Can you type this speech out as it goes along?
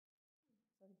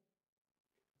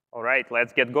All right,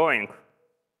 let's get going.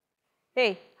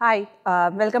 Hey, hi.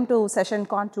 Welcome to session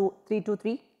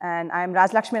CON323. And I'm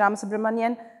Rajlakshmi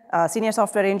Ramasubramanian, Senior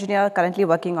Software Engineer, currently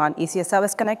working on ECS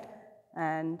Service Connect.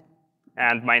 And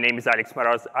my name is Alex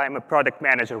Maraz. I'm a product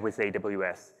manager with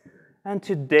AWS. And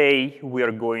today, we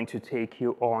are going to take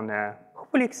you on a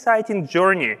hopefully exciting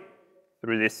journey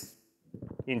through this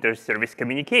inter-service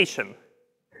communication.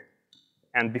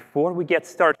 And before we get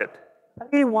started, I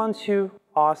really want to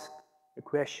ask the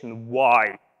question,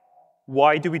 why?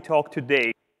 Why do we talk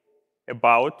today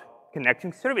about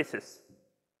connecting services?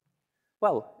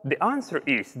 Well, the answer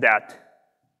is that,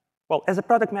 well, as a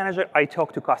product manager, I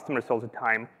talk to customers all the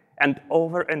time. And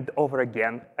over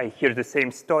again, I hear the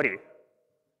same story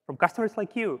from customers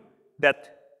like you,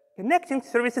 that connecting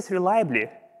services reliably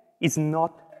is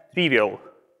not trivial.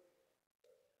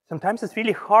 Sometimes it's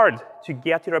really hard to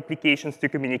get your applications to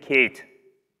communicate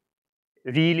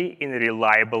really in a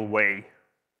reliable way.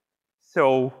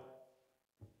 So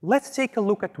let's take a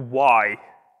look at why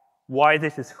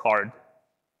this is hard.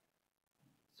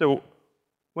 So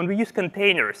when we use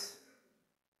containers,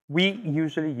 we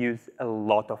usually use a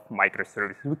lot of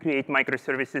microservices. We create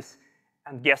microservices,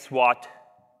 and guess what?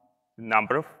 The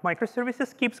number of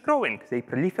microservices keeps growing. They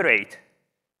proliferate.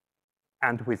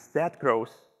 And with that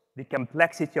growth, the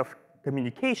complexity of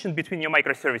communication between your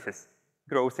microservices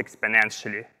grows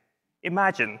exponentially.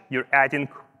 Imagine you're adding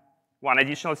one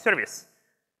additional service,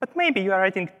 but maybe you are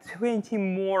adding 20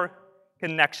 more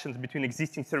connections between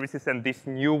existing services and this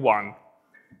new one.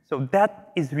 So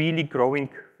that is really growing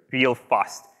real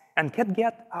fast and can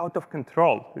get out of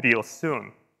control real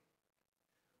soon.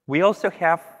 We also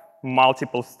have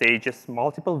multiple stages,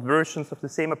 multiple versions of the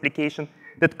same application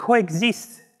that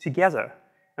coexist together,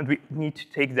 and we need to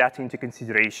take that into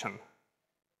consideration.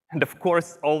 And of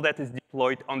course, all that is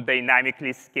deployed on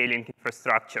dynamically scaling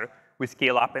infrastructure. We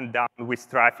scale up and down with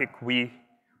traffic. We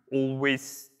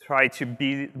always try to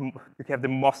have the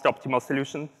most optimal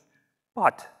solutions.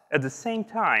 But at the same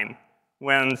time,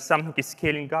 when something is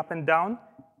scaling up and down,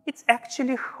 it's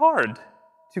actually hard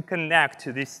to connect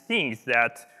to these things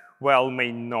that, well,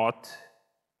 may not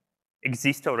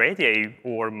exist already,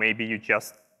 or maybe you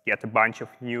just get a bunch of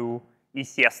new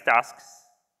ECS tasks,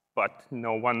 but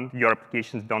your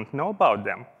applications don't know about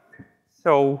them.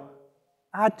 So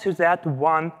add to that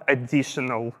one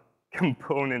additional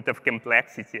component of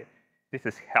complexity. This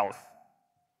is health.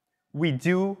 We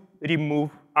do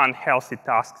remove unhealthy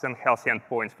tasks, unhealthy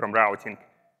endpoints from routing.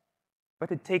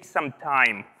 But it takes some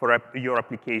time for your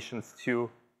applications to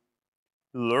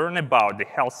learn about the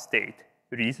health state,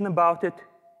 reason about it,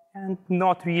 and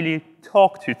not really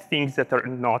talk to things that are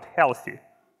not healthy.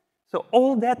 So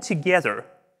all that together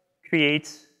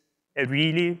creates a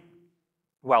really,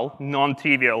 well,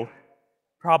 non-trivial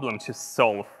problem to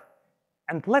solve.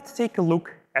 And let's take a look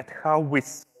at how we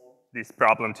solve this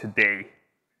problem today.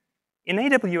 In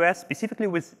AWS, specifically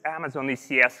with Amazon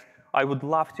ECS, I would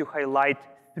love to highlight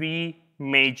three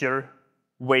major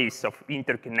ways of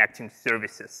interconnecting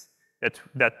services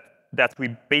that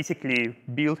we basically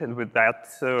built and with that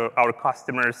our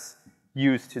customers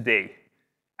use today.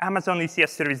 Amazon ECS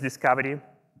Service Discovery,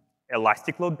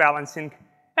 Elastic Load Balancing,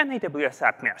 and AWS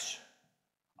App Mesh.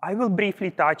 I will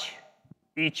briefly touch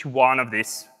each one of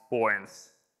these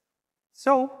points.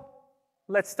 So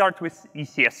let's start with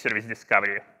ECS Service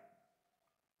Discovery.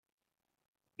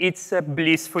 It's a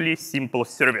blissfully simple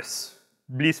service,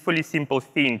 blissfully simple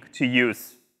thing to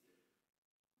use.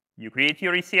 You create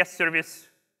your ECS service,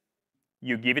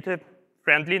 you give it a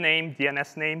friendly name,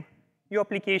 DNS name. Your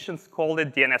applications call the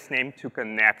DNS name to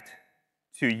connect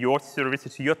to your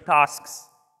services, to your tasks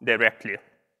directly.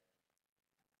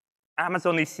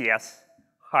 Amazon ECS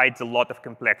hides a lot of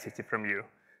complexity from you.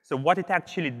 So what it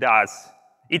actually does,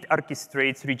 it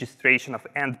orchestrates registration of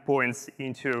endpoints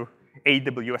into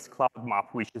AWS Cloud Map,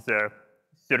 which is a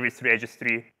service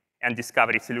registry and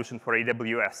discovery solution for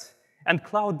AWS. And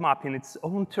Cloud Map, in its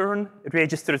own turn,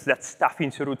 registers that stuff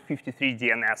into Route 53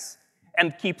 DNS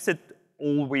and keeps it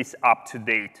always up to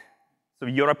date. So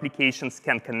your applications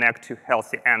can connect to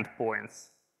healthy endpoints.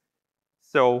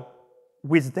 So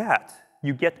with that,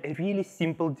 you get a really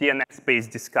simple DNS-based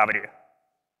discovery.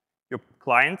 Your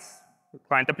client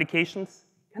applications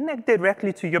connect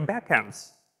directly to your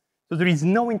backends. So there is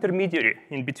no intermediary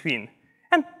in between.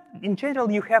 And in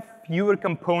general, you have fewer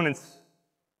components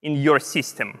in your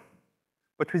system.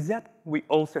 But with that, we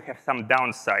also have some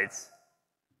downsides.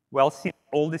 Well, since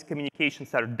all these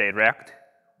communications are direct,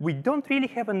 we don't really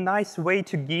have a nice way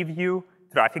to give you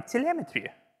traffic telemetry.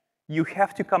 You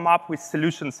have to come up with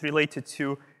solutions related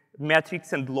to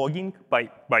metrics and logging by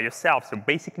yourself. So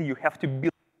basically, you have to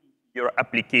build your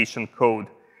application code.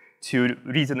 to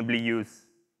reasonably use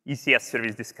ECS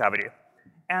service discovery.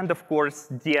 And of course,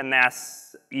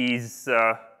 DNS is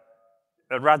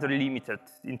rather limited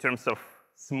in terms of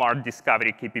smart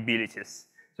discovery capabilities.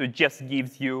 So it just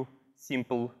gives you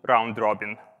simple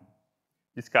round-robin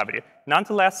discovery.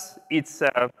 Nonetheless, it's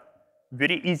a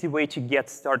very easy way to get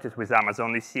started with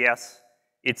Amazon ECS.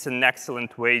 It's an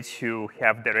excellent way to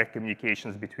have direct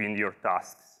communications between your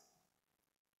tasks.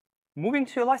 Moving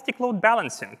to elastic load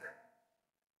balancing.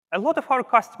 A lot of our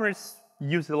customers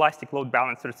use elastic load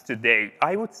balancers today.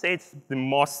 I would say it's the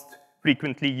most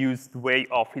frequently used way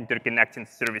of interconnecting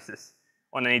services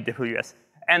on AWS.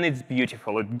 And it's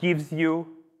beautiful. It gives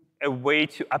you a way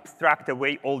to abstract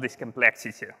away all this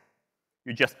complexity.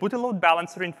 You just put a load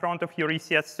balancer in front of your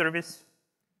ECS service.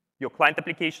 Your client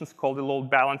applications call the load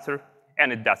balancer,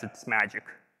 and it does its magic.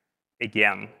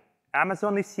 Again,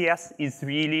 Amazon ECS is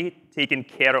really taking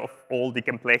care of all the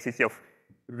complexity of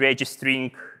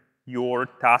registering your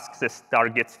tasks as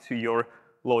targets to your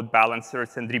load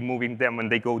balancers and removing them when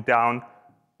they go down.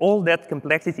 All that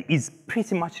complexity is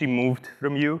pretty much removed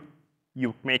from you.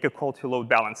 You make a call to load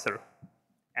balancer,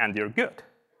 and you're good.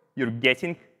 You're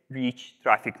getting rich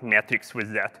traffic metrics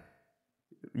with that.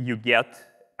 You get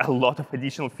a lot of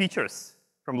additional features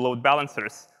from load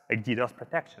balancers, like DDoS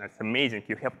protection. It's amazing.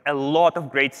 You have a lot of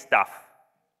great stuff.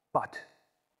 But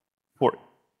for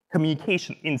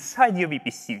communication inside your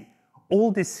VPC,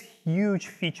 all this huge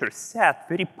feature set,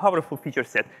 very powerful feature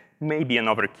set, may be an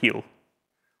overkill.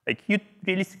 Like, you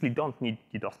realistically don't need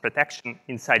DDoS protection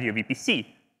inside your VPC,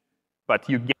 but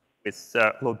you get with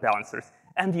load balancers.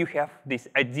 And you have this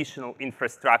additional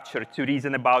infrastructure to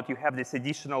reason about. You have this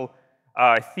additional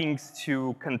things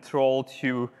to control,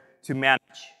 to manage.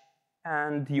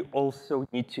 And you also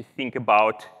need to think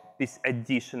about this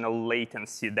additional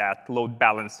latency that load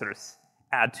balancers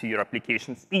add to your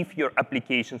applications. If your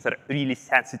applications are really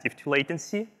sensitive to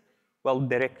latency, well,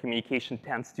 direct communication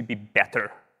tends to be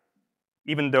better.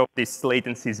 Even though this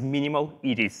latency is minimal,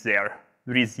 it is there.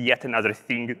 There is yet another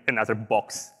thing, another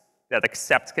box that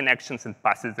accepts connections and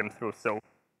passes them through. So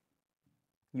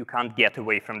you can't get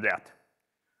away from that.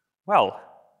 Well,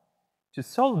 to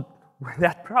solve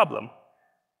that problem,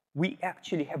 we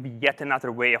actually have yet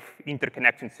another way of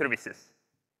interconnecting services,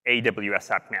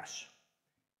 AWS App Mesh.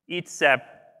 It's a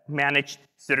managed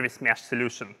service mesh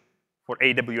solution for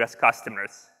AWS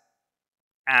customers.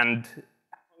 And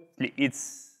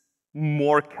it's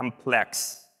more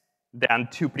complex than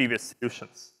two previous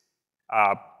solutions.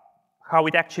 How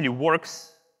it actually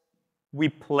works, we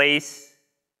place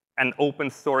an open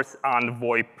source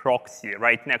Envoy proxy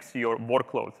right next to your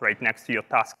workloads, right next to your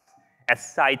tasks, as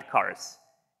sidecars.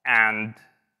 And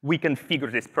we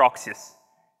configure these proxies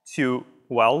to,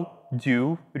 well,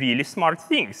 do really smart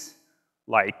things,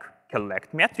 like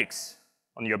collect metrics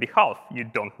on your behalf. You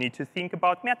don't need to think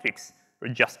about metrics.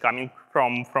 They're just coming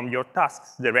from your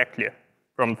tasks directly,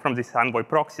 from these Envoy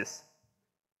proxies.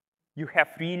 You have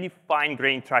really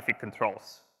fine-grained traffic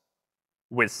controls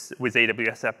with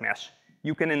AWS App Mesh.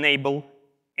 You can enable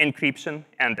encryption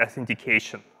and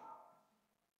authentication.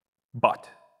 But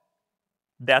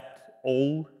that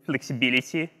all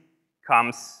flexibility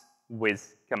comes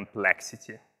with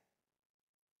complexity.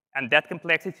 And that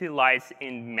complexity lies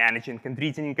in managing and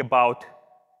reasoning about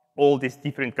all these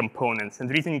different components and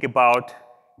reasoning about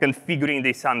configuring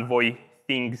these Envoy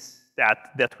things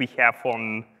that we have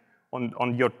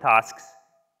on your tasks.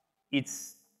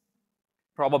 It's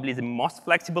probably the most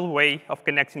flexible way of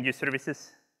connecting your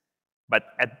services, but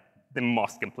at the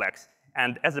most complex.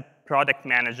 And as a product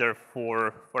manager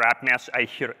for App Mesh, I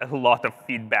hear a lot of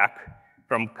feedback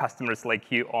from customers like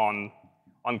you on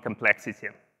complexity.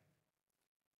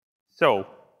 So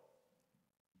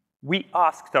we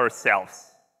asked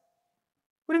ourselves,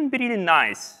 wouldn't it be really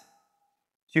nice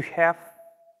to have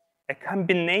a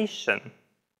combination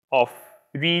of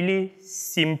really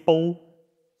simple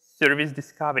service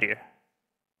discovery,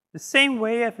 the same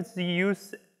way as you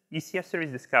use ECS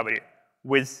service discovery,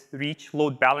 with rich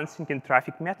load balancing and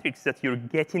traffic metrics that you're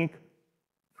getting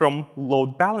from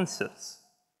load balancers,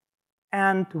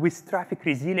 and with traffic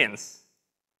resilience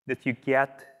that you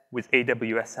get with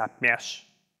AWS App Mesh,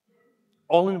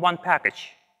 all in one package.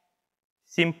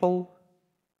 Simple,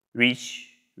 rich,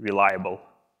 reliable.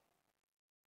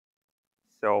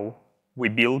 So we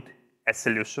built a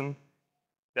solution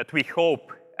that we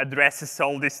hope addresses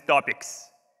all these topics.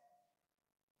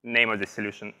 The name of the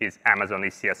solution is Amazon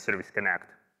ECS Service Connect.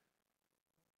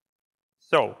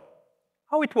 So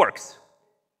how it works?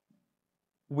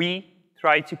 We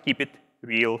try to keep it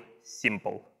real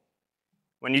simple.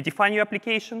 When you define your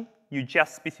application, you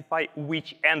just specify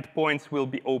which endpoints will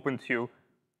be open to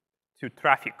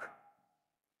traffic.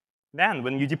 Then,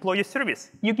 when you deploy your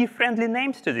service, you give friendly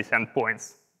names to these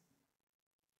endpoints.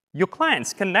 Your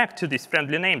clients connect to these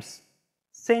friendly names,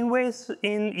 same way as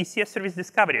in ECS service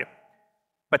discovery.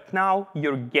 But now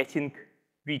you're getting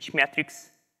rich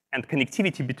metrics, and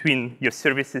connectivity between your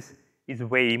services is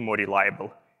way more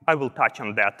reliable. I will touch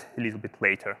on that a little bit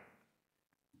later.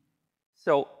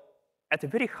 So at a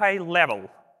very high level,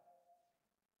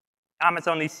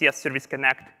 Amazon ECS Service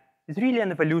Connect is really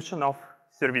an evolution of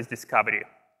service discovery.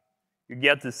 You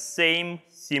get the same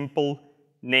simple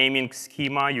naming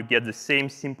schema. You get the same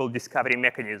simple discovery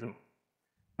mechanism.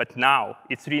 But now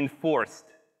it's reinforced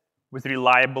with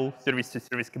reliable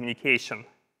service-to-service communication,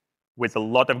 with a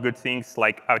lot of good things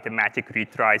like automatic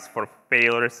retries for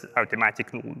failures,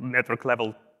 automatic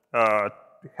network-level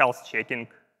health checking.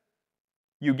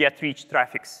 You get rich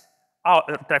traffic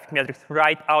metrics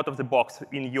right out of the box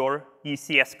in your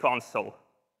ECS console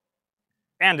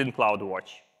and in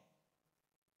CloudWatch.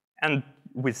 And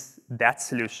with that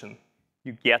solution,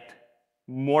 you get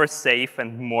more safe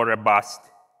and more robust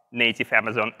native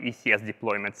Amazon ECS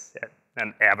deployments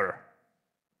than ever.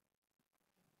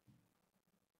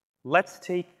 Let's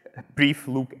take a brief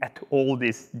look at all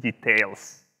these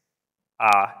details.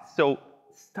 So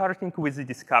starting with the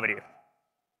discovery.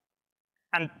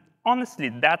 And honestly,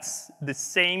 that's the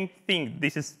same thing.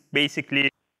 This is basically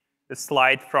a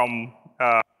slide from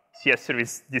ECS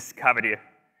Service Discovery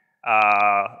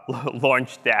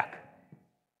launch deck.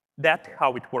 That's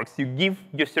how it works. You give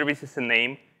your services a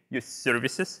name. Your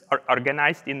services are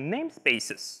organized in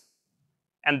namespaces.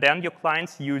 And then your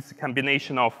clients use a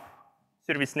combination of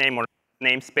service name or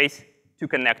namespace to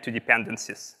connect to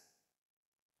dependencies.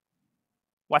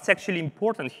 What's actually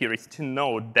important here is to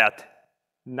note that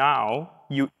now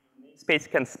your namespace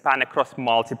can span across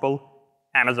multiple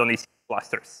Amazon ECS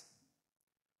clusters.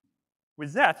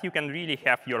 With that, you can really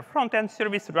have your front-end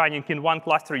service running in one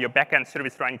cluster, your back-end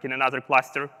service running in another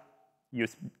cluster.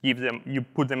 You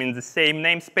put them in the same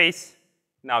namespace.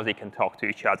 Now they can talk to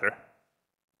each other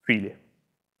freely.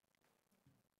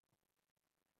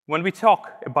 When we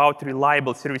talk about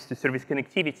reliable service-to-service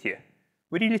connectivity,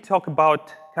 we really talk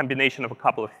about a combination of a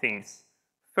couple of things.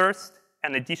 First,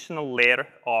 an additional layer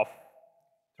of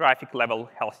traffic level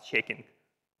health checking.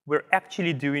 We're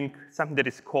actually doing something that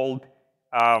is called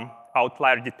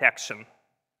outlier detection.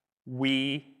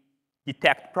 We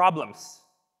detect problems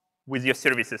with your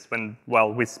services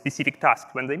with specific tasks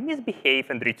when they misbehave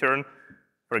and return,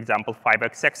 for example,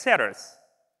 5xx errors.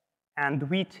 And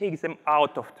we take them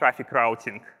out of traffic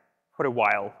routing for a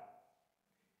while.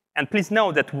 And please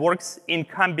know that works in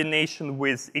combination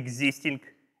with existing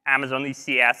Amazon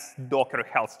ECS Docker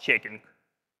health checking.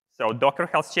 So Docker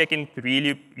health checking,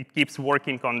 really, it keeps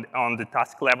working on the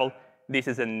task level. This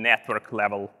is a network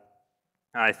level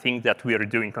thing that we are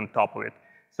doing on top of it.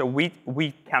 So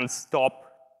we can stop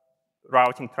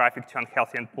routing traffic to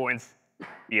unhealthy endpoints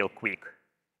real quick.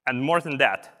 And more than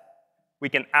that, we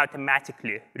can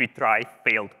automatically retry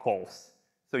failed calls.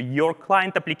 So your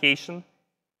client application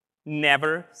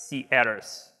never see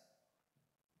errors.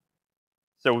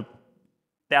 So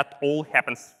that all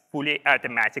happens fully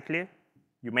automatically.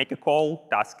 You make a call,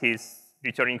 task is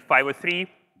returning 503,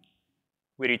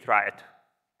 we retry it.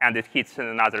 And it hits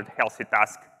another healthy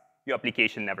task. Your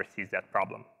application never sees that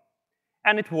problem.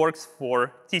 And it works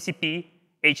for TCP,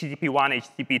 HTTP1,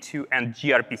 HTTP2, and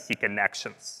gRPC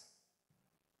connections.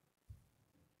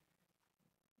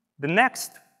 The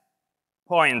next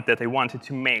point that I wanted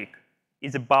to make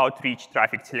is about rich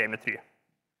traffic telemetry.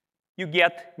 You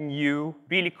get new,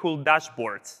 really cool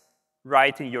dashboards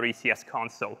right in your ECS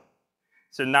console.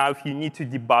 So now if you need to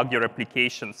debug your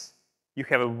applications, you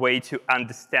have a way to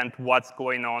understand what's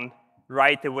going on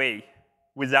right away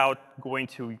without going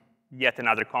to yet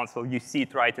another console. You see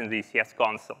it right in the ECS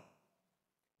console.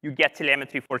 You get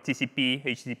telemetry for TCP,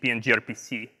 HTTP, and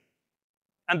gRPC.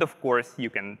 And of course,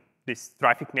 these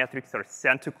traffic metrics are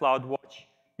sent to CloudWatch.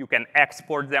 You can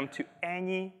export them to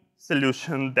any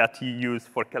solution that you use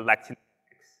for collecting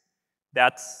metrics.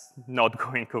 That's not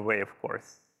going away, of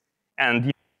course. And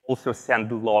you also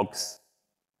send logs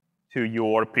to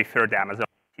your preferred Amazon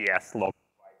ECS log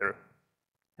provider.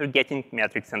 You're getting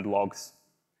metrics and logs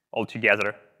all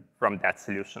together from that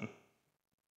solution.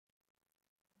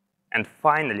 And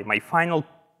finally, my final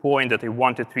point that I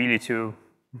wanted really to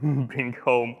bring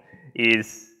home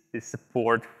is the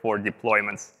support for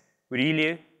deployments.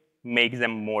 Really make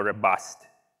them more robust.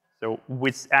 So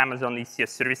with Amazon ECS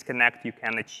Service Connect, you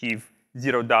can achieve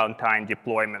zero downtime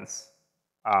deployments.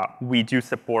 We do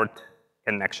support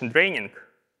connection draining.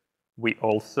 We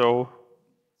also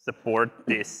support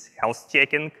this health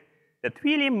checking that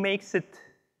really makes it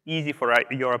easy for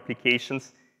your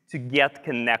applications to get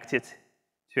connected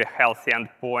to a healthy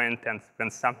endpoint, and when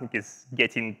something is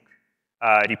getting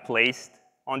replaced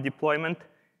on deployment,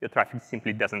 your traffic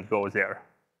simply doesn't go there.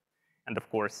 And of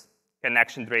course,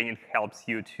 connection draining helps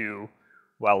you to,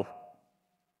 well,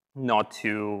 not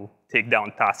to take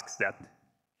down tasks that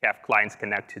have clients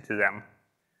connected to them.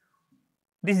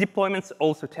 These deployments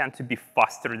also tend to be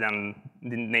faster than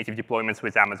the native deployments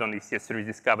with Amazon ECS. Through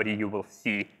discovery, you will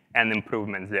see an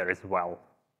improvement there as well.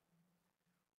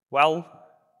 Well,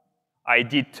 I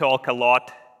did talk a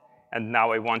lot, and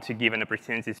now I want to give an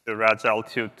opportunity to Rajal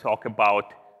to talk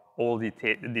about all the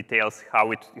details,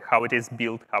 how it is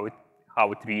built,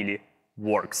 how it really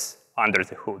works under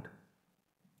the hood.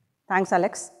 Thanks,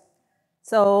 Alex.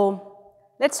 So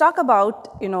let's talk about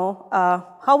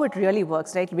how it really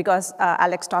works, right? Because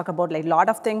Alex talked about like a lot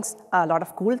of things, a lot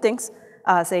of cool things,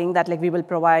 saying that like we will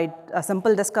provide a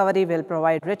simple discovery, we'll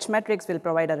provide rich metrics, we'll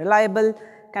provide a reliable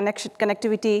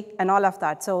connectivity, and all of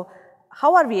that. So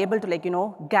how are we able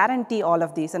to guarantee all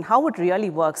of these, and how it really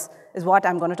works is what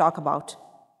I'm going to talk about.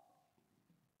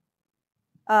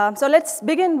 So let's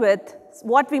begin with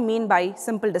what we mean by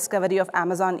simple discovery of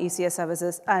Amazon ECS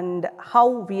services and how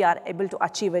we are able to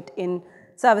achieve it in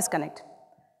Service Connect.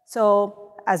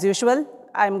 So as usual,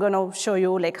 I'm going to show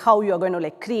you like how you're going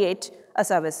to create a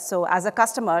service. So as a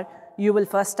customer, you will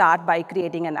first start by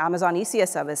creating an Amazon ECS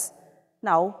service.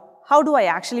 Now, how do I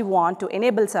actually want to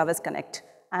enable Service Connect?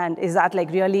 And is that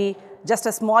like really just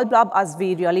a small blob as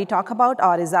we really talk about,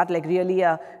 or is that like really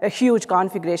a huge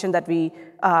configuration that we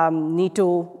need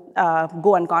to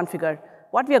go and configure?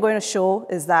 What we are going to show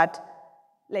is that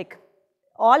like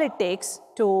all it takes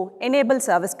to enable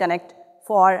Service Connect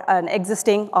for an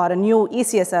existing or a new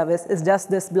ECS service is just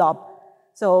this blob.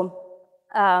 So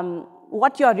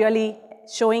what you're really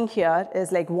showing here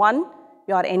is like one,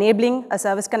 you're enabling a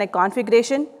Service Connect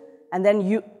configuration, and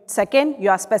then second, you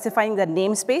are specifying the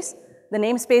namespace. The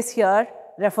namespace here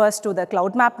refers to the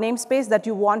Cloud Map namespace that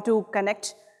you want to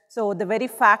connect. So the very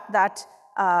fact that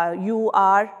you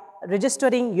are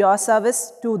registering your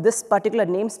service to this particular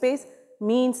namespace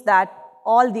means that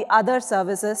all the other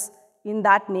services in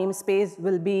that namespace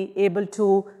will be able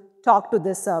to talk to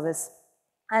this service.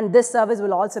 And this service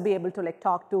will also be able to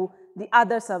talk to the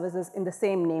other services in the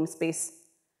same namespace.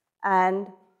 And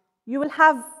you will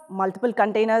have multiple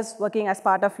containers working as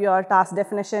part of your task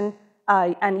definition,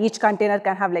 and each container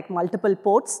can have multiple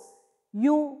ports.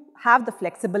 You have the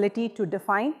flexibility to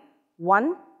define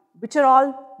one, which are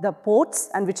all the ports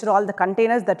and which are all the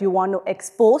containers that you want to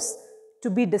expose to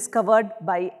be discovered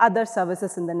by other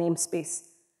services in the namespace.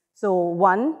 So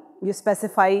one, you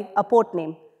specify a port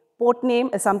name. Port name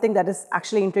is something that is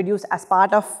actually introduced as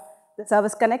part of the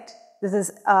Service Connect. This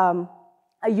is a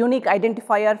unique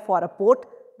identifier for a port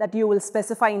that you will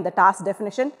specify in the task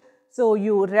definition. So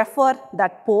you refer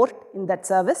that port in that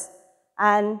service,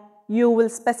 and you will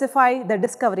specify the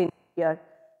discovery name here.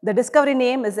 The discovery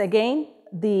name is again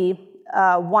the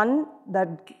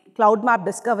Cloud Map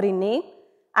discovery name,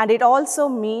 and it also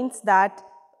means that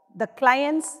the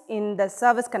clients in the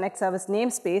Service Connect service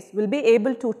namespace will be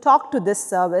able to talk to this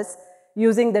service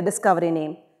using the discovery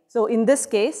name. So in this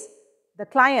case, the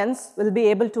clients will be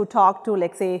able to talk to,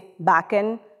 like say,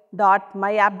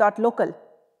 backend.myapp.local,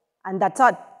 and that's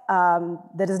all.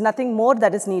 There is nothing more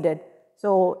that is needed.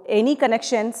 So any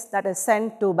connections that is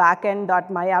sent to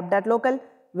backend.myapp.local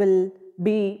will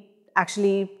be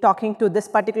actually talking to this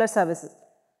particular services.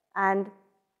 And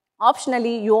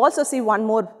optionally, you also see one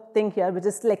more thing here, which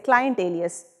is like client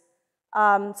alias.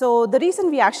 So the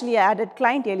reason we actually added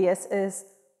client alias is,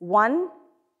 one,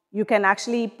 you can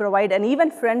actually provide an even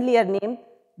friendlier name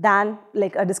than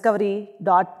like a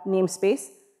discovery.namespace.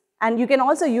 And you can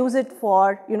also use it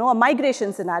for a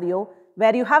migration scenario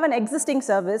where you have an existing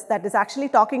service that is actually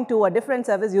talking to a different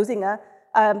service using a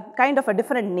kind of a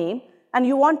different name, and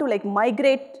you want to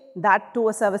migrate that to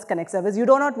a Service Connect service. You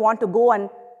do not want to go and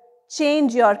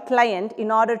change your client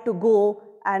in order to go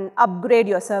and upgrade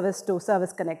your service to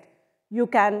Service Connect. You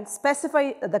can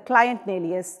specify the client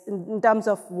alias in terms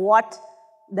of what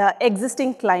the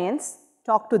existing clients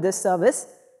talk to this service,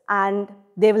 and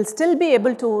they will still be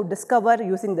able to discover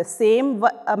using the same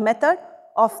method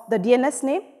of the DNS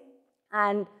name,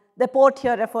 and the port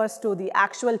here refers to the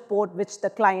actual port which the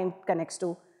client connects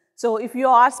to. So if you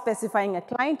are specifying a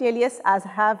client alias as I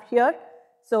have here,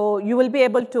 so you will be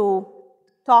able to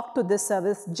talk to this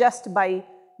service just by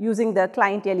using the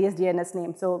client alias DNS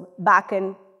name. So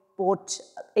backend port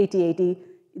 8080,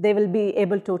 they will be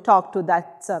able to talk to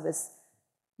that service.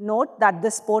 Note that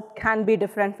this port can be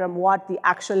different from what the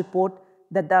actual port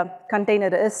that the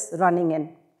container is running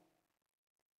in.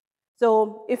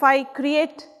 So if I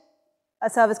create a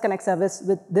Service Connect service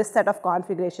with this set of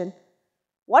configuration,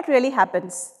 what really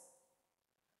happens?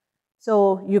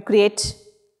 So you create,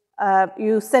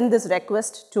 you send this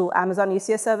request to Amazon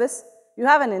ECS service. You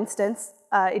have an instance.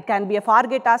 It can be a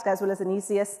Fargate task as well as an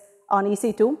ECS on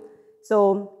EC2.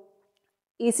 So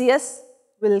ECS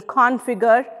will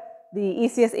configure the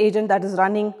ECS agent that is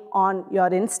running on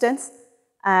your instance,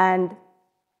 and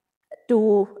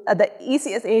the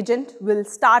ECS agent will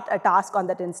start a task on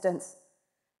that instance.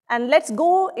 And let's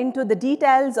go into the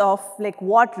details of like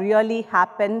what really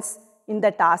happens in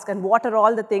the task and what are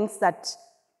all the things that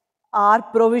are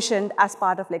provisioned as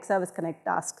part of like Service Connect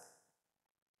task.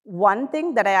 One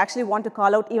thing that I actually want to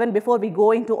call out even before we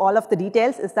go into all of the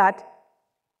details is that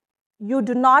you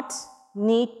do not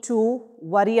need to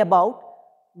worry about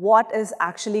what is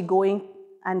actually going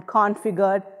and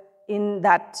configured in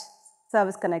that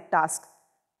Service Connect task.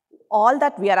 All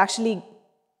that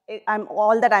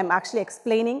I'm actually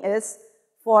explaining is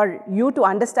for you to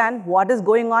understand what is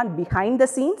going on behind the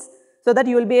scenes so that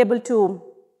you will be able to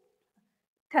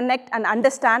connect and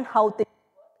understand how things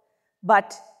work.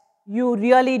 But you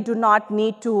really do not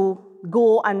need to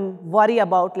go and worry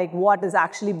about like what is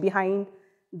actually behind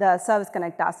the Service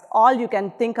Connect task. All you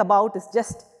can think about is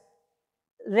just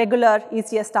regular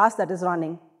ECS task that is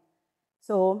running.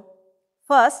 So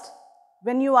first,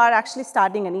 when you are actually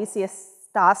starting an ECS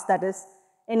task that is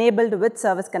enabled with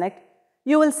Service Connect,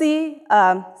 you will see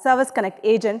a Service Connect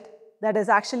agent that is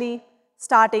actually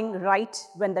starting right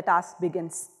when the task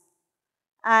begins.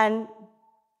 And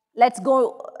let's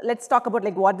talk about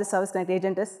like what the Service Connect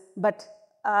agent is. But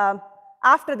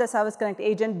after the Service Connect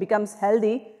agent becomes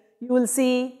healthy, you will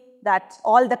see that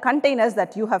all the containers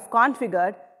that you have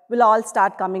configured will all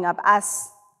start coming up as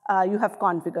you have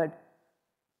configured.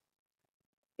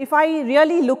 If I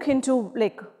really look into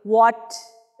like what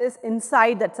is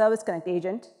inside that Service Connect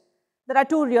agent, there are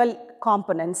two real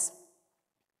components.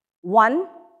 One,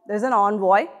 there's an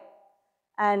Envoy,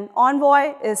 and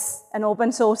Envoy is an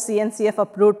open source CNCF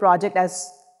approved project,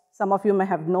 as some of you may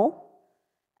have known.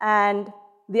 And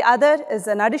the other is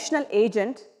an additional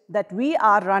agent that we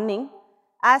are running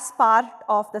as part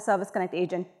of the Service Connect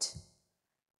agent.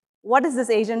 What is this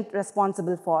agent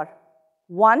responsible for?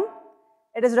 One,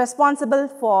 it is responsible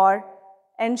for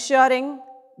ensuring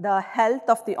the health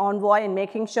of the Envoy and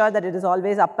making sure that it is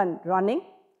always up and running.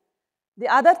 The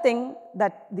other thing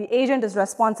that the agent is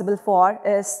responsible for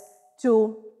is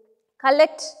to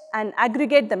collect and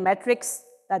aggregate the metrics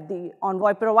that the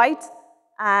Envoy provides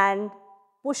and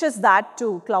pushes that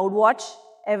to CloudWatch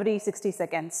every 60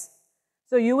 seconds.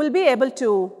 So you will be able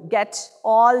to get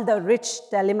all the rich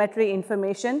telemetry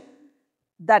information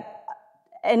that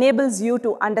enables you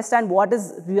to understand what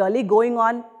is really going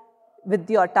on with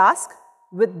your task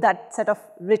with that set of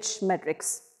rich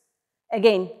metrics.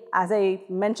 Again, as I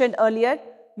mentioned earlier,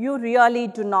 you really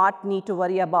do not need to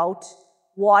worry about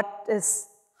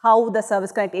how the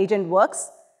Service Connect agent works.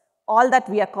 All that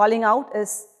we are calling out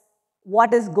is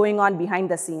what is going on behind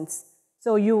the scenes.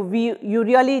 So you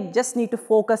really just need to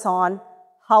focus on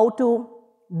how to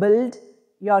build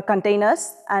your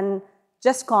containers and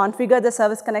just configure the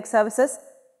Service Connect services,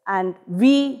 and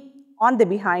on the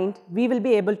behind, we will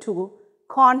be able to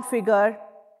configure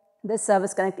the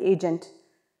Service Connect agent.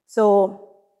 So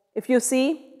if you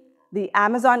see, the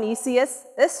Amazon ECS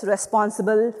is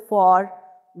responsible for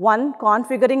one,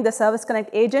 configuring the Service Connect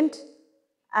agent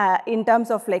in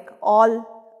terms of like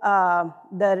all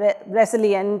the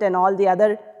resilient and all the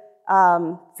other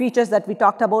features that we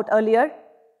talked about earlier.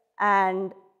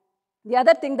 And the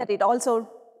other thing that it also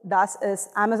does is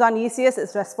Amazon ECS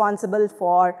is responsible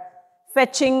for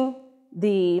fetching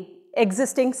the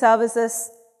existing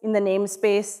services in the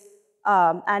namespace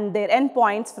and their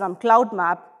endpoints from Cloud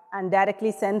Map and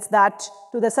directly sends that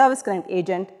to the Service Connect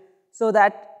agent so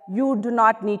that you do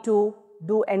not need to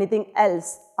do anything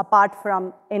else apart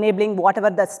from enabling whatever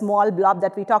the small blob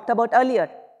that we talked about earlier.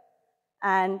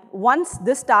 And once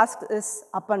this task is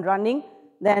up and running,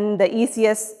 then the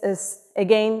ECS is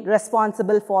again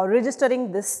responsible for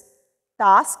registering this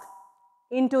task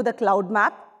into the Cloud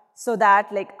Map so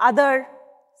that like other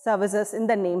services in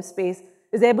the namespace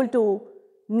is able to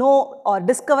know or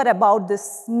discover about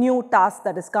this new task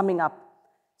that is coming up.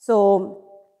 So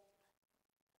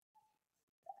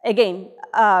again,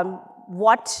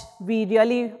 what we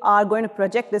really are going to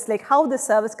project is like how the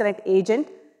Service Connect agent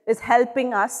is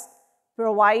helping us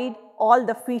provide all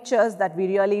the features that we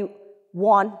really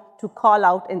want to call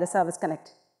out in the Service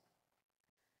Connect.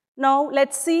 Now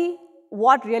let's see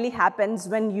what really happens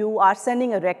when you are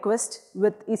sending a request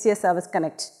with ECS Service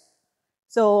Connect.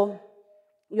 So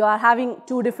you are having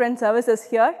two different services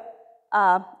here,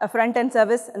 a front-end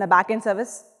service and a back-end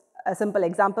service. a simple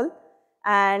example.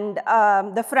 And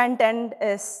the front end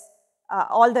is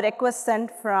all the requests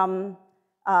sent from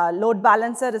load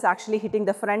balancer is actually hitting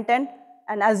the front end,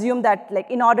 and assume that like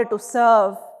in order to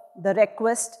serve the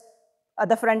request,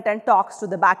 the front end talks to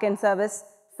the backend service,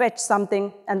 fetch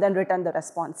something, and then return the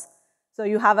response. So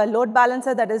you have a load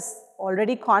balancer that is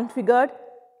already configured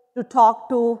to talk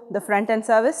to the front end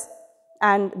service,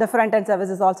 and the front end service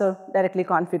is also directly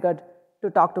configured to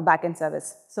talk to backend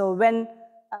service. So when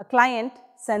a client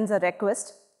sends a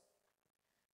request,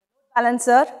 the load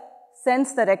balancer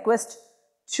sends the request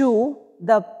to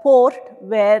the port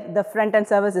where the front end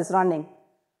service is running.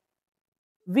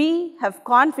 We have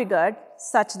configured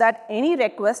such that any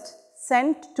request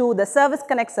sent to the Service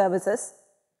Connect services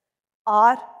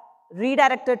are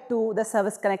redirected to the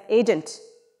Service Connect agent.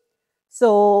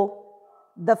 So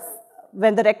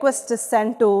when the request is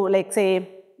sent to, like say,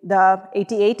 the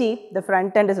 8080, the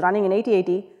front end is running in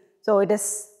 8080, so it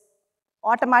is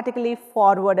automatically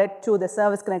forwarded to the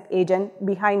Service Connect agent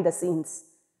behind the scenes.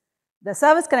 The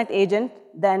Service Connect agent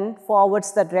then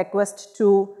forwards that request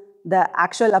to the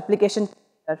actual application.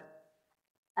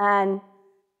 And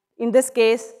in this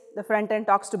case, the front end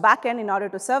talks to back end in order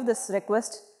to serve this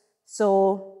request.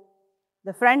 So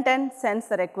the front end sends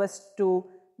the request to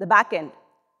the back end.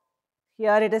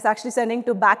 Here it is actually sending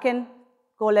to backend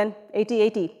colon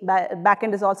 8080.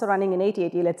 Backend is also running in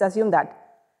 8080. Let's assume that.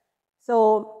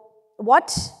 So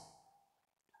what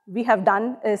we have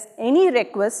done is any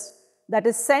request that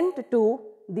is sent to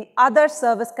the other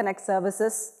Service Connect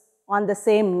services on the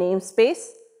same namespace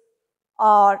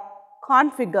are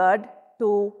configured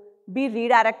to be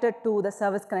redirected to the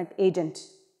Service Connect agent.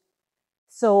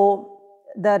 So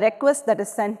the request that is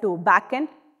sent to backend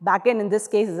in this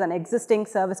case is an existing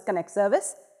Service Connect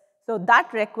service. So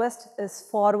that request is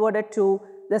forwarded to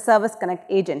the Service Connect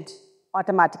agent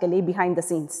automatically behind the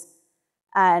scenes.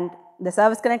 And the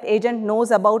Service Connect agent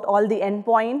knows about all the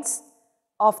endpoints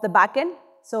of the backend.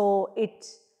 So it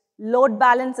load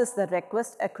balances the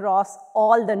request across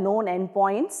all the known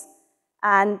endpoints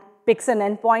and picks an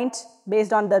endpoint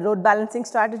based on the load balancing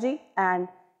strategy, and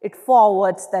it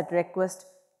forwards that request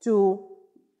to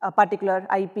a particular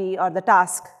IP or the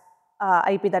task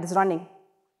IP that is running.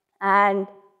 And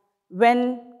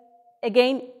when,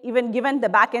 again, even given the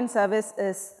backend service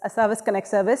is a Service Connect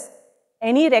service,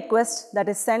 any request that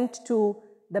is sent to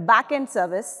the backend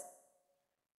service,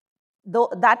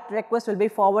 that request will be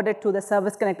forwarded to the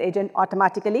Service Connect agent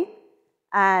automatically,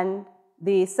 and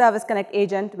the Service Connect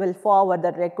agent will forward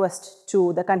that request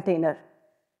to the container.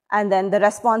 And then the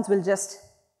response will just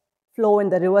flow in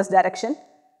the reverse direction,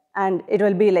 and it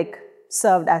will be like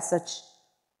served as such.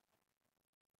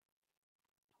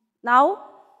 Now,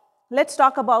 let's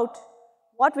talk about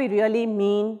what we really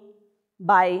mean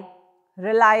by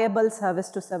reliable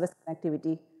service-to-service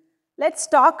connectivity. Let's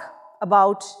talk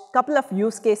about a couple of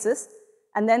use cases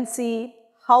and then see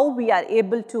how we are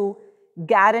able to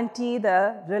guarantee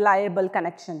the reliable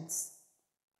connections.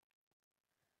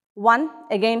 One,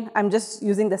 again, I'm just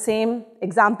using the same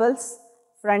examples,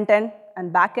 front end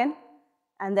and back end.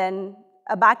 And then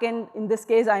a back end, in this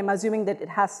case, I'm assuming that it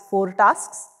has 4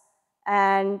 tasks,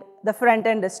 and the front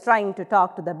end is trying to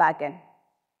talk to the back end.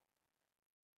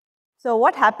 So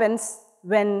what happens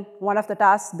when one of the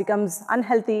tasks becomes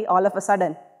unhealthy all of a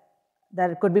sudden?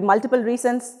 There could be multiple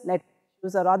reasons, net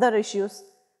issues or other issues.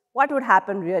 What would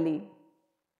happen really?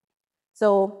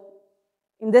 So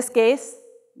in this case,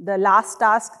 the last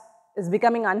task is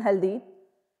becoming unhealthy,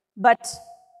 but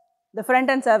the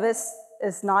front-end service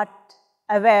is not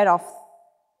aware of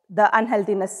the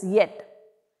unhealthiness yet.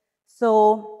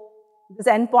 So this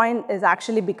endpoint is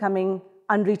actually becoming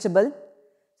unreachable.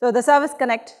 So the Service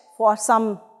Connect, for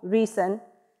some reason,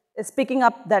 is picking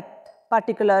up that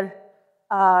particular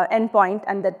endpoint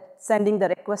and that sending the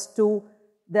request to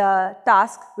the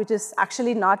task which is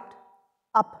actually not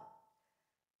up.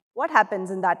 What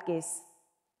happens in that case?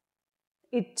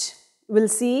 It will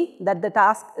see that the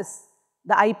task is,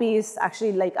 the IP is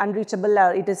actually like unreachable,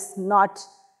 or it is not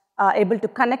able to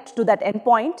connect to that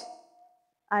endpoint,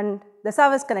 and the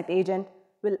Service Connect agent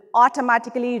will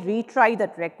automatically retry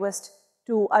that request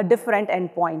to a different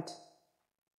endpoint.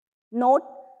 Note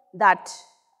that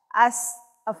as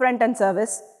a front-end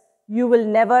service, you will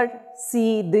never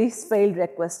see these failed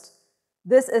requests.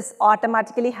 This is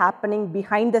automatically happening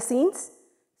behind the scenes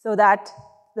so that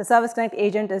the Service Connect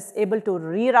agent is able to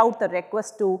reroute the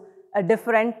request to a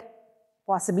different,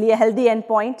 possibly a healthy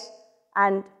endpoint,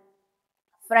 and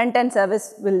front-end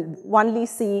service will only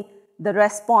see the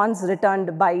response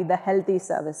returned by the healthy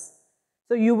service.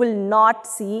 So you will not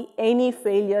see any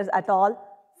failures at all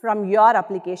from your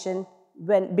application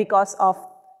because of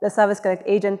the Service Connect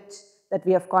agent that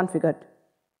we have configured.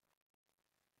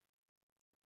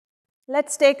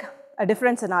 Let's take a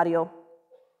different scenario.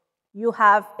 You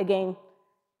have, again,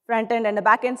 front-end and a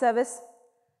back-end service.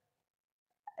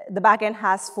 The back-end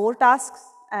has 4 tasks,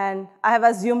 and I have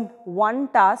assumed one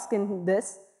task in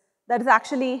this that is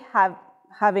actually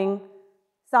having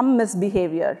some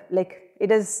misbehavior, like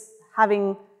it is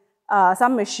having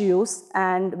some issues,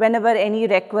 and whenever any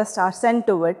requests are sent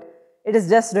to it, it is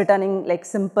just returning like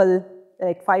simple,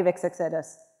 like 5xx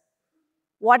errors.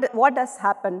 What does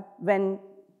happen when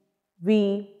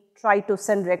we try to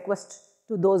send requests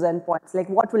to those endpoints? Like,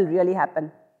 what will really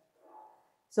happen?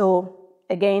 So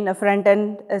again, a front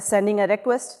end is sending a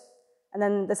request, and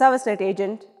then the Service Connect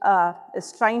agent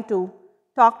is trying to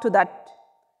talk to that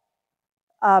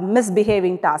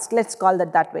misbehaving task. Let's call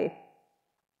that way.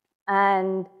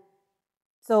 And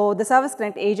so the Service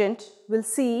Connect agent will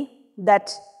see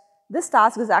that this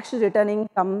task is actually returning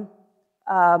some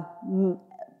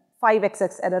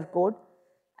 5xx error code,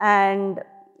 and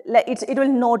it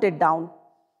will note it down.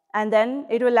 And then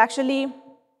it will actually,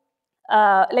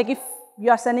 like if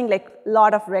you are sending like a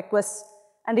lot of requests,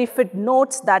 and if it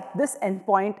notes that this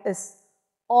endpoint is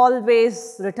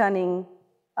always returning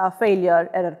a failure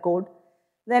error code,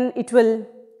 then it will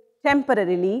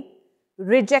temporarily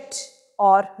reject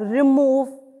or remove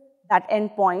that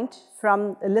endpoint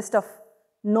from the list of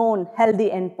known healthy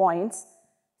endpoints,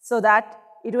 so that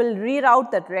it will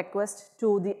reroute that request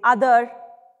to the other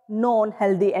known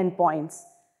healthy endpoints.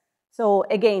 So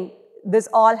again, this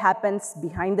all happens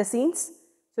behind the scenes.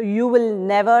 So you will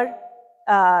never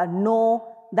know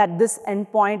that this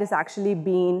endpoint is actually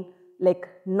being like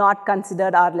not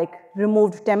considered or like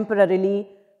removed temporarily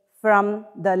from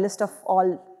the list of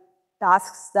all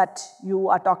tasks that you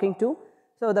are talking to.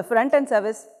 So the front-end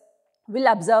service will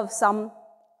observe some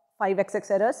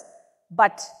 5xx errors,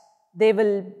 but they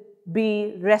will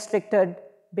be restricted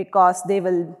because they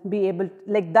will be able,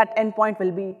 like that endpoint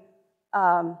will be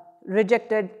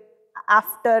rejected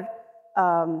after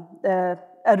a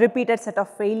repeated set of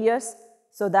failures,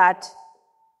 so that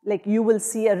like you will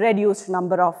see a reduced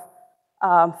number of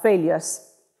failures.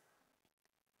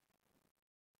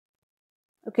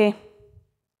 Okay,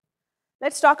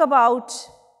 let's talk about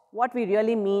what we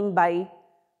really mean by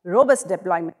robust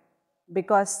deployment,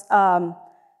 because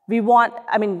we want,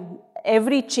 I mean,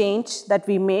 every change that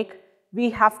we make, we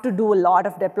have to do a lot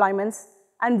of deployments,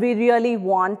 and we really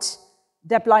want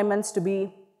deployments to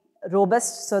be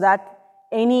robust so that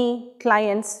any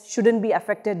clients shouldn't be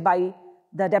affected by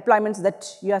the deployments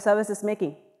that your service is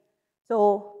making.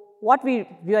 So what we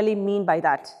really mean by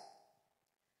that?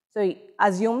 So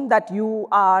assume that you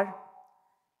are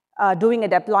doing a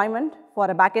deployment for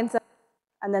a backend service,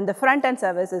 and then the front-end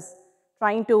service is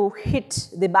trying to hit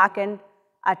the backend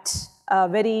at a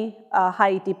very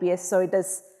high TPS. So it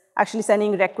is actually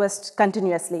sending requests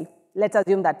continuously. Let's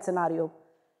assume that scenario.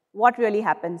 What really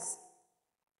happens?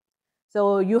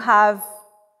 So you have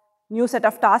new set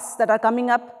of tasks that are coming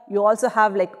up. You also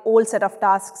have like old set of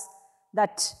tasks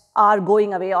that are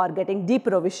going away or getting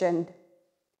deprovisioned.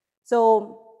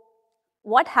 So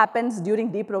what happens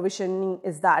during deprovisioning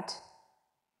is that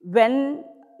when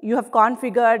you have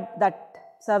configured that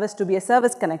service to be a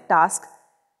Service Connect task,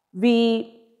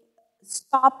 we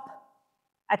stop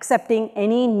accepting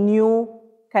any new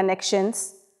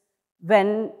connections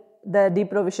when the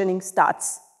deprovisioning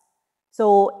starts.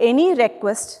 So any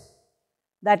request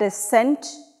that is sent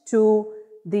to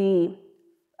the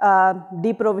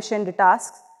deprovisioned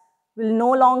tasks will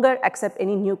no longer accept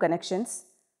any new connections,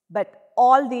 but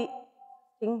all the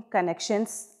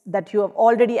connections that you have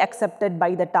already accepted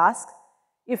by the task,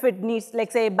 if it needs,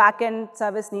 like say backend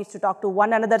service needs to talk to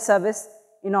one another service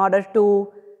in order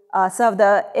to serve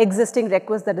the existing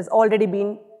request that has already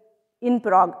been in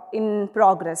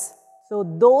progress. So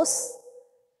those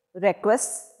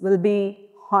requests will be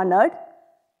honored.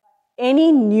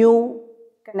 Any new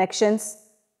connections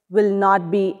will not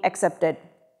be accepted.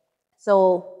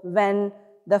 So when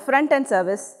the front-end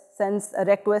service sends a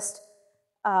request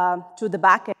to the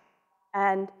backend,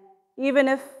 and even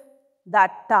if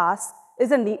that task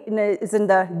is in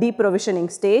the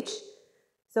deprovisioning stage,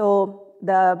 so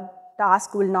the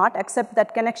task will not accept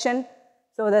that connection.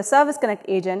 So the Service Connect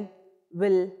agent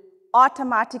will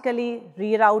automatically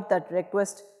reroute that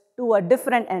request to a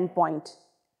different endpoint.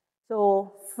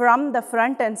 So from the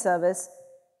front-end service,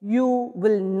 you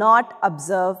will not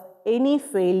observe any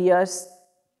failures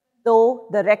though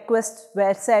the requests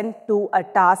were sent to a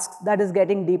task that is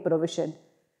getting deprovisioned.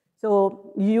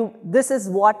 So this is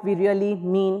what we really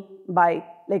mean by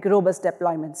like robust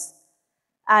deployments.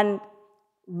 And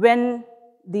when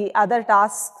the other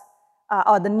tasks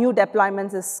or the new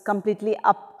deployments is completely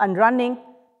up and running,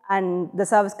 and the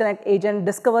Service Connect agent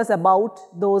discovers about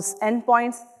those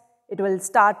endpoints, it will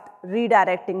start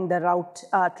redirecting the route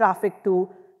traffic to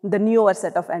the newer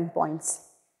set of endpoints.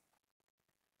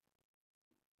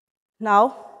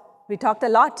 Now, we talked a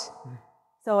lot.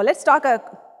 So let's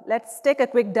take a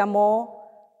quick demo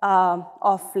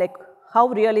of like how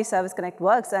really Service Connect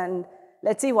works, and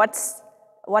let's see what's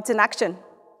in action.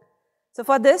 So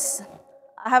for this,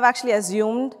 I have actually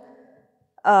assumed,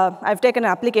 I've taken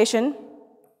an application.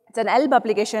 It's an ELB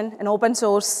application, an open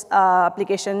source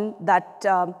application that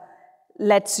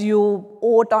lets you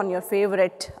vote on your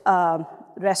favorite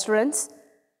restaurants.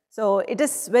 So it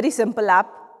is very simple app.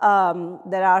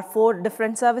 There are 4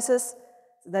 different services.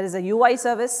 There is a UI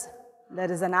service,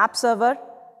 there is an app server,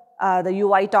 the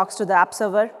UI talks to the app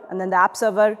server, and then the app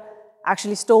server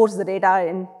actually stores the data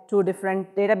in 2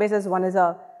 different databases. One is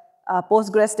a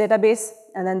Postgres database,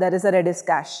 and then there is a Redis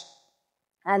cache.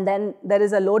 And then there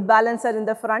is a load balancer in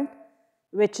the front,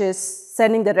 which is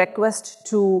sending the request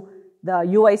to the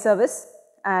UI service,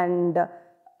 and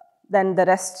then the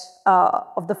rest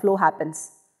of the flow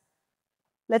happens.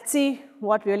 Let's see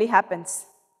what really happens.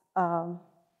 Have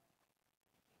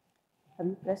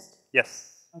you pressed?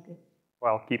 Yes. Okay.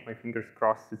 Well, keep my fingers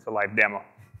crossed. It's a live demo.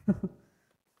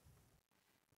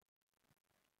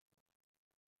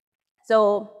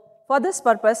 So for this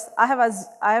purpose, I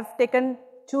have taken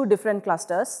 2 different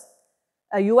clusters,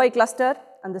 a UI cluster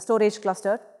and the storage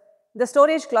cluster. The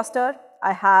storage cluster,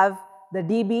 I have the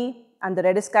DB and the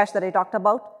Redis cache that I talked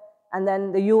about, and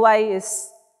then the UI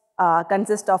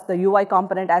consists of the UI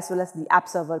component as well as the app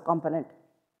server component.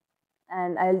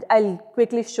 And I'll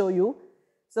quickly show you.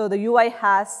 So the UI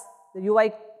has the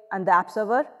UI and the app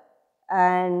server,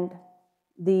 and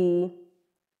the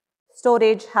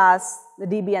storage has the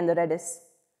DB and the Redis.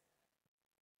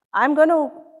 I'm going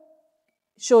to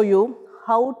show you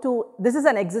how to, this is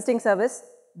an existing service,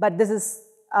 but this is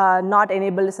not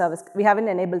enabled service. We haven't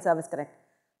enabled Service Connect.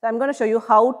 So I'm going to show you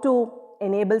how to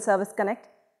enable Service Connect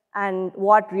and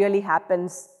what really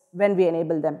happens when we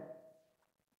enable them.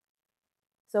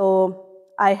 So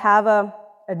I have a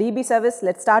DB service.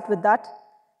 Let's start with that.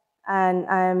 And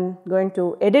I'm going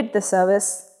to edit the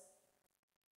service,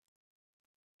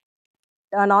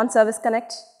 turn on Service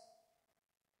Connect,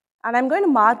 and I'm going to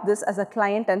mark this as a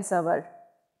client and server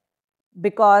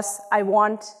because I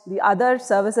want the other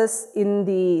services in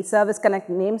the Service Connect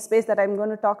namespace that I'm going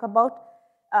to talk about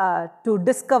to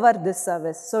discover this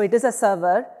service. So it is a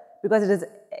server because it is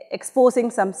exposing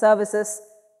some services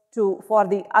for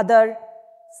the other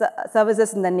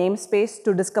services in the namespace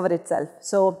to discover itself.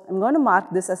 So I'm going to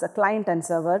mark this as a client and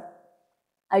server.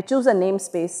 I choose a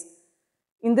namespace.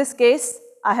 In this case,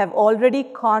 I have already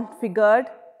configured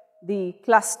the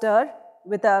cluster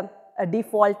with a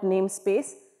default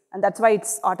namespace, and that's why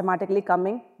it's automatically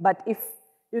coming. But if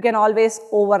you can always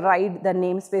override the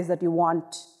namespace that you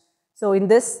want. So in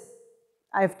this,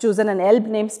 I've chosen an ELB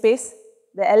namespace.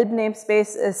 The ELB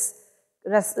namespace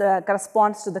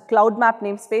corresponds to the cloud map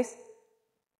namespace.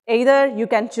 Either you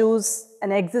can choose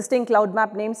an existing cloud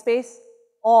map namespace,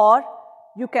 or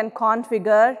you can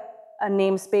configure a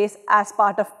namespace as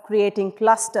part of creating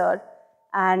cluster,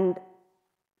 and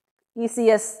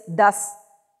ECS does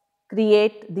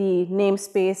create the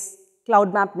namespace,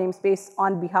 cloud map namespace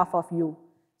on behalf of you.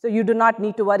 So you do not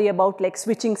need to worry about like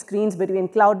switching screens between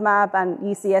cloud map and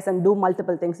ECS and do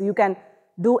multiple things. You can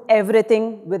do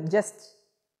everything with just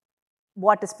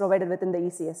what is provided within the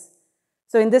ECS.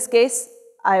 So in this case,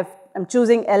 I'm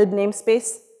choosing ELB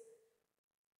namespace,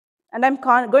 and I'm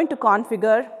going to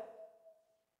configure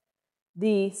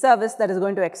the service that is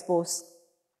going to expose.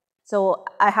 So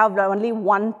I have only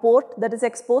one port that is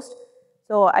exposed.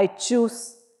 So I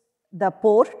choose the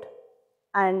port,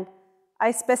 and I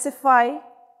specify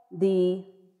the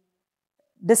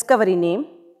discovery name.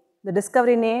 The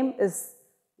discovery name is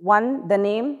the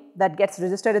name that gets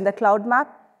registered in the cloud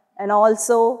map, and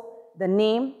also the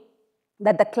name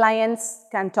that the clients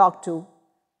can talk to.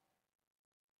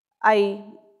 I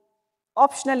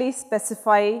optionally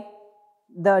specify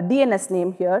the DNS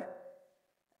name here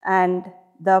and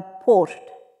the port,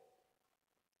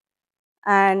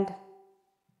 and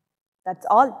that's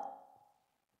all.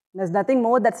 There's nothing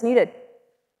more that's needed.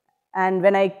 And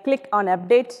when I click on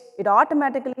update, it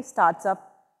automatically starts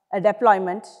up a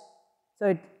deployment.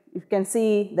 So you can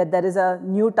see that there is a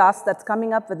new task that's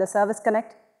coming up with the Service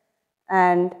Connect,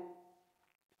 and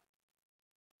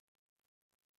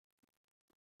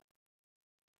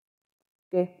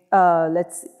okay, I'm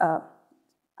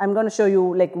going to show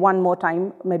you like one more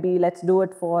time. Maybe let's do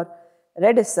it for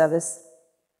Redis service.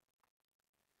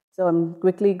 So I'm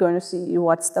quickly going to see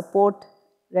what's the port.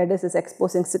 Redis is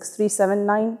exposing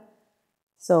 6379.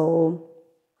 So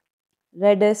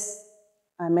Redis,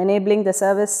 I'm enabling the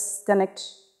service connect.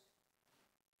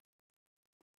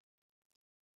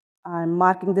 I'm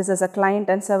marking this as a client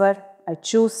and server. I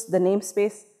choose the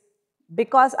namespace.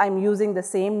 Because I'm using the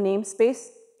same namespace,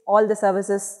 all the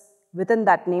services within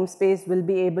that namespace will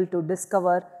be able to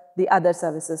discover the other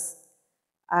services.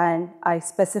 And I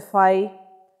specify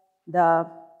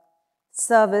the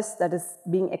service that is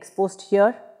being exposed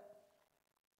here.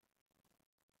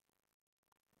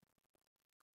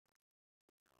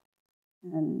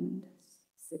 And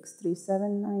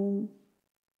 6379.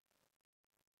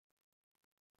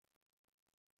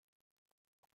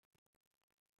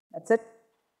 That's it.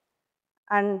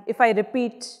 And if I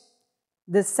repeat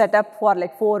this setup for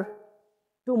like two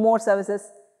more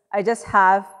services, I just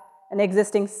have an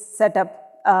existing setup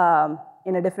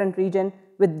in a different region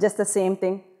with just the same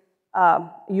thing,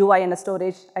 UI and a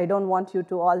storage. I don't want you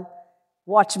to all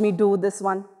watch me do this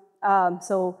one.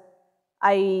 So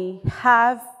I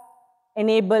have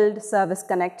enabled Service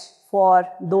Connect for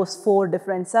those 4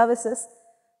 different services.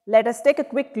 Let us take a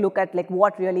quick look at like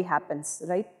what really happens,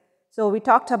 right? So we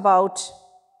talked about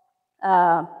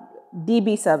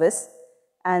DB service,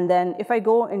 and then if I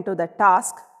go into the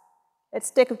task, let's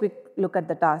take a quick look at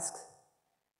the tasks.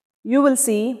 You will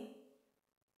see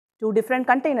 2 different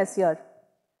containers here.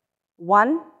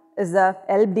 One is the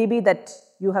LDB that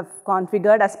you have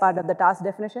configured as part of the task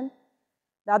definition.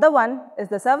 The other one is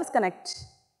the Service Connect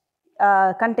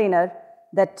container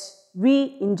that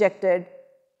we injected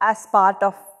as part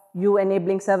of you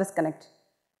enabling Service Connect.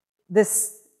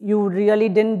 This, you really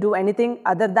didn't do anything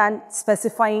other than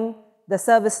specifying the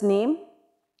service name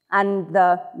and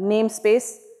the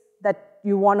namespace that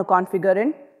you want to configure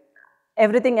in.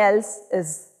 Everything else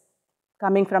is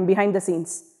coming from behind the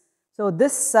scenes. So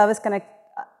this Service Connect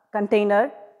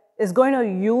container is going to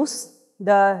use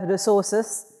the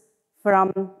resources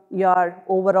from your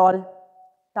overall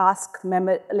task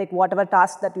memory, like whatever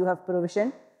task that you have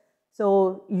provisioned.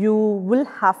 So you will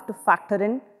have to factor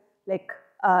in like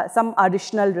some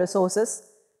additional resources.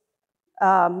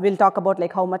 We'll talk about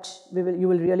like how much you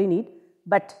will really need,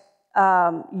 but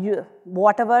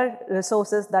whatever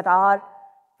resources that are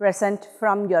present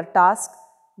from your task,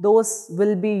 those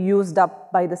will be used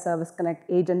up by the Service Connect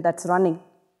agent that's running.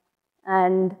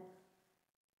 And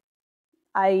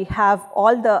I have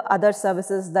all the other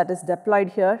services that is deployed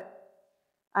here,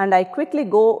 and I quickly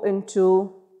go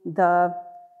into the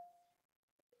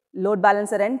load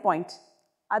balancer endpoint.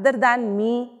 Other than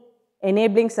me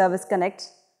enabling Service Connect,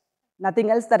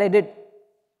 nothing else that I did.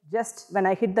 Just when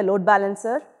I hit the load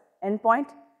balancer endpoint,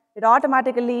 it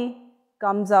automatically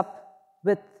comes up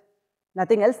with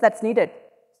nothing else that's needed.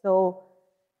 So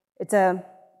it's a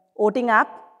voting app.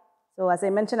 So as I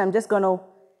mentioned, I'm just going to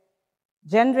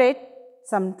generate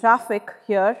some traffic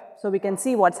here so we can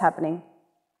see what's happening.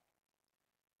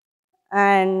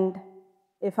 And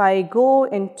if I go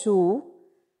into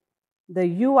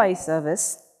the UI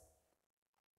service,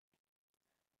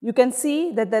 you can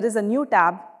see that there is a new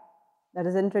tab that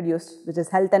is introduced, which is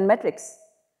Health and Metrics.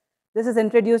 This is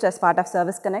introduced as part of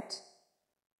Service Connect.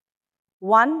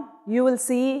 One, you will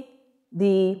see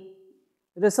the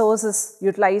resources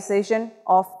utilization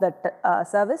of the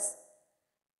service.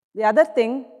 The other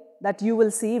thing that you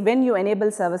will see when you enable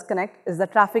Service Connect is the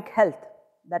traffic health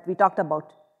that we talked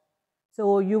about.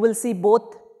 So you will see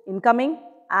both incoming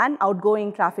and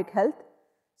outgoing traffic health.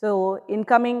 So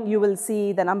incoming, you will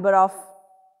see the number of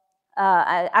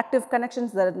active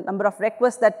connections, the number of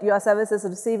requests that your service is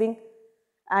receiving.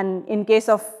 And in case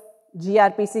of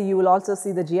gRPC, you will also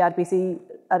see the gRPC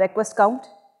request count.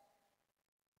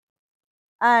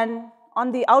 And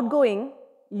on the outgoing,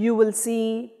 you will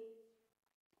see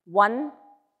one,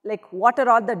 like what are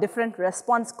all the different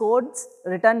response codes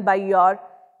written by your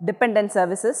dependent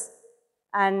services,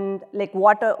 and like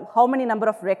how many number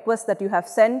of requests that you have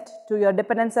sent to your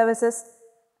dependent services.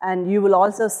 And you will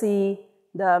also see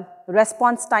the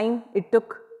response time it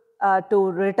took to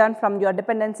return from your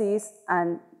dependencies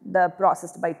and the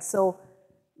processed bytes. So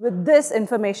with this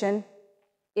information,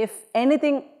 if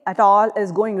anything at all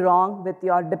is going wrong with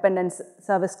your dependent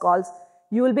service calls,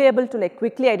 you will be able to like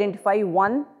quickly identify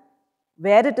one,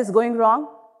 where it is going wrong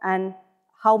and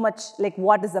how much, like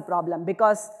what is the problem,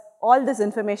 because all this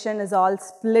information is all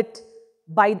split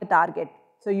by the target.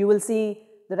 So you will see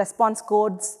the response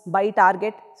codes by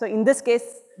target. So in this case,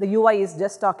 the UI is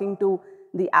just talking to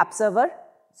the app server.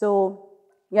 So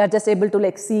you are just able to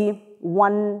like see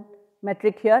one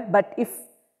metric here. But if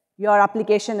your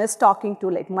application is talking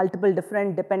to like multiple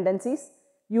different dependencies,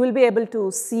 you will be able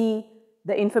to see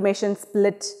the information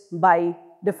split by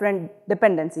different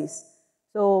dependencies.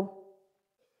 So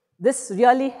this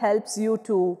really helps you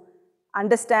to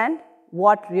understand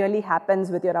what really happens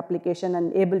with your application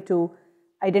and able to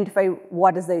identify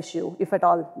what is the issue, if at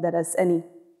all there is any.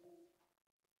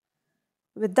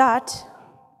 With that,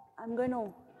 I'm going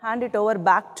to hand it over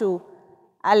back to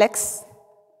Alex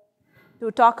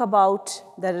to talk about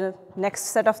the next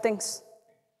set of things.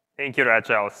 Thank you,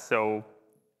 Rajal. So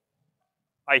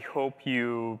I hope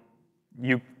you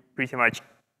pretty much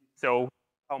saw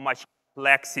how much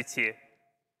complexity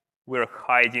we're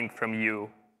hiding from you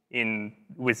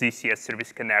with ECS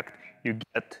Service Connect. You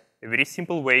get a very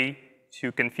simple way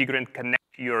to configure and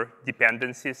connect your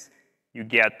dependencies. You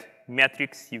get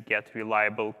metrics, you get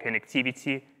reliable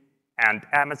connectivity, and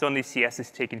Amazon ECS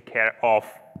is taking care of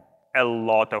a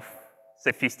lot of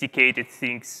sophisticated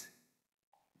things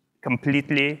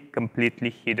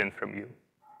completely hidden from you.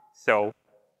 So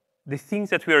the things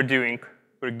that we are doing,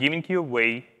 we're giving you a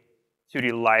way to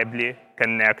reliably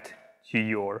connect to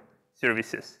your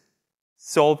services,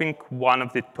 solving one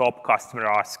of the top customer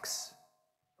asks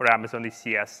for Amazon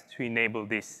ECS to enable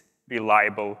this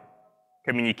reliable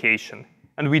communication.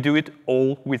 And we do it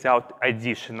all without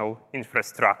additional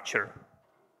infrastructure.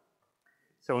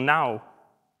 So now,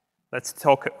 let's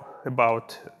talk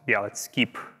about, let's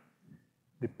skip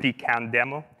the pre-CAN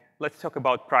demo. Let's talk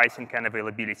about pricing and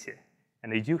availability.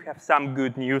 And I do have some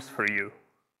good news for you.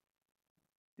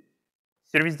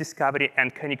 Service discovery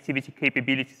and connectivity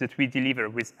capabilities that we deliver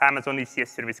with Amazon ECS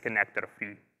Service Connect are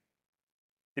free.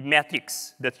 The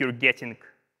metrics that you're getting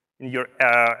in your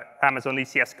Amazon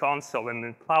ECS console and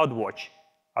in CloudWatch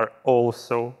are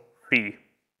also free.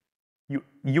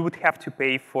 You would have to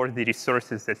pay for the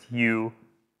resources that you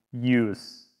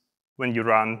use when you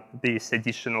run this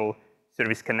additional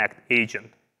Service Connect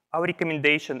agent. Our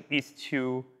recommendation is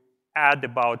to add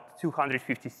about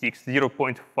 256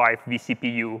 0.5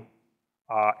 vCPU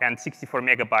and 64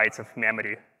 megabytes of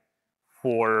memory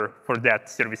for that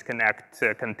Service Connect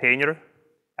container.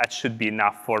 That should be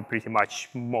enough for pretty much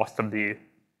most of the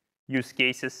use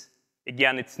cases.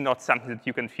 Again, it's not something that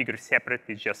you configure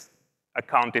separately, just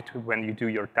account it when you do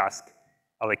your task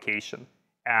allocation.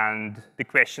 And the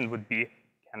question would be,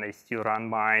 can I still run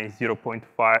my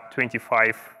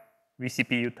 0.25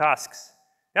 vCPU tasks?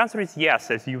 The answer is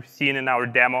yes. As you've seen in our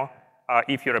demo,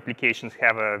 if your applications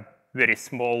have a very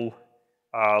small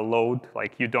load,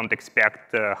 like you don't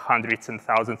expect hundreds and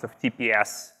thousands of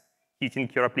TPS hitting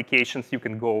your applications, you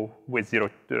can go with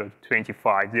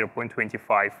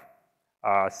 0.25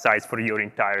 size for your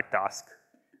entire task,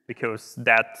 because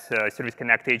that Service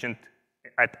Connect agent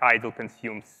at idle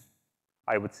consumes,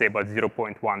 I would say, about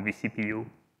 0.1 vCPU.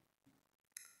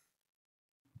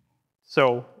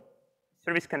 So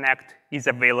Service Connect is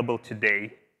available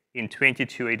today in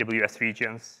 22 AWS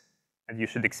regions, and you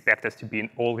should expect us to be in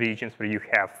all regions where you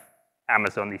have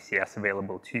Amazon ECS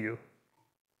available to you.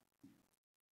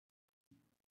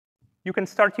 You can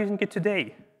start using it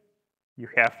today. You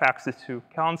have access to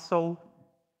console,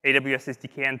 AWS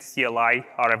SDK and CLI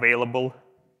are available,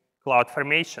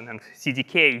 CloudFormation and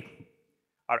CDK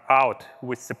are out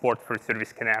with support for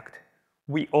Service Connect.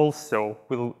 We also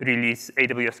will release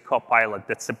AWS Copilot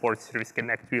that supports Service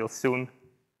Connect real soon.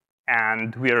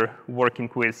 And we're working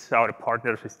with our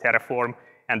partners with Terraform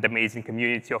and the amazing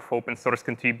community of open source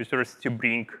contributors to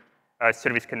bring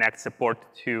Service Connect support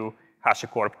to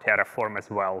HashiCorp Terraform as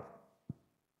well.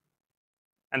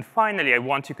 And finally, I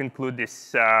want to conclude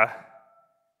this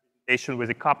presentation with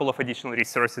a couple of additional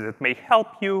resources that may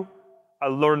help you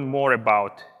learn more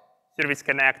about Service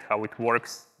Connect, how it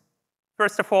works.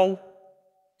 First of all,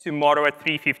 tomorrow at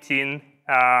 3:15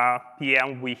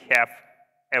 p.m., we have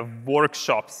a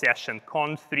workshop session,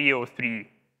 CON323.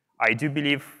 I do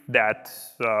believe that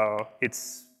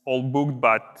it's all booked,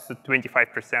 but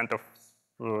 25% of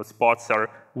spots are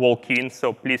walk-in,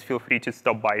 so please feel free to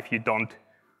stop by if you don't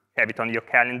have it on your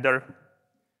calendar.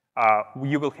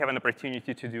 You will have an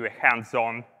opportunity to do a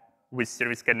hands-on with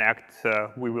Service Connect.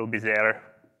 We will be there,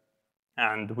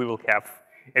 and we will have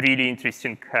a really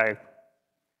interesting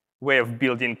way of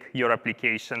building your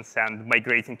applications and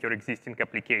migrating your existing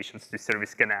applications to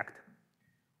Service Connect.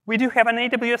 We do have an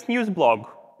AWS news blog.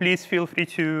 Please feel free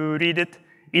to read it.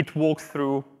 It walks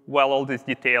through all these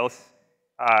details.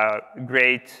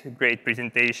 Great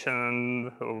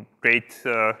presentation, great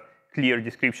clear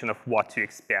description of what to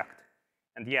expect.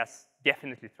 And yes,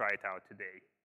 definitely try it out today.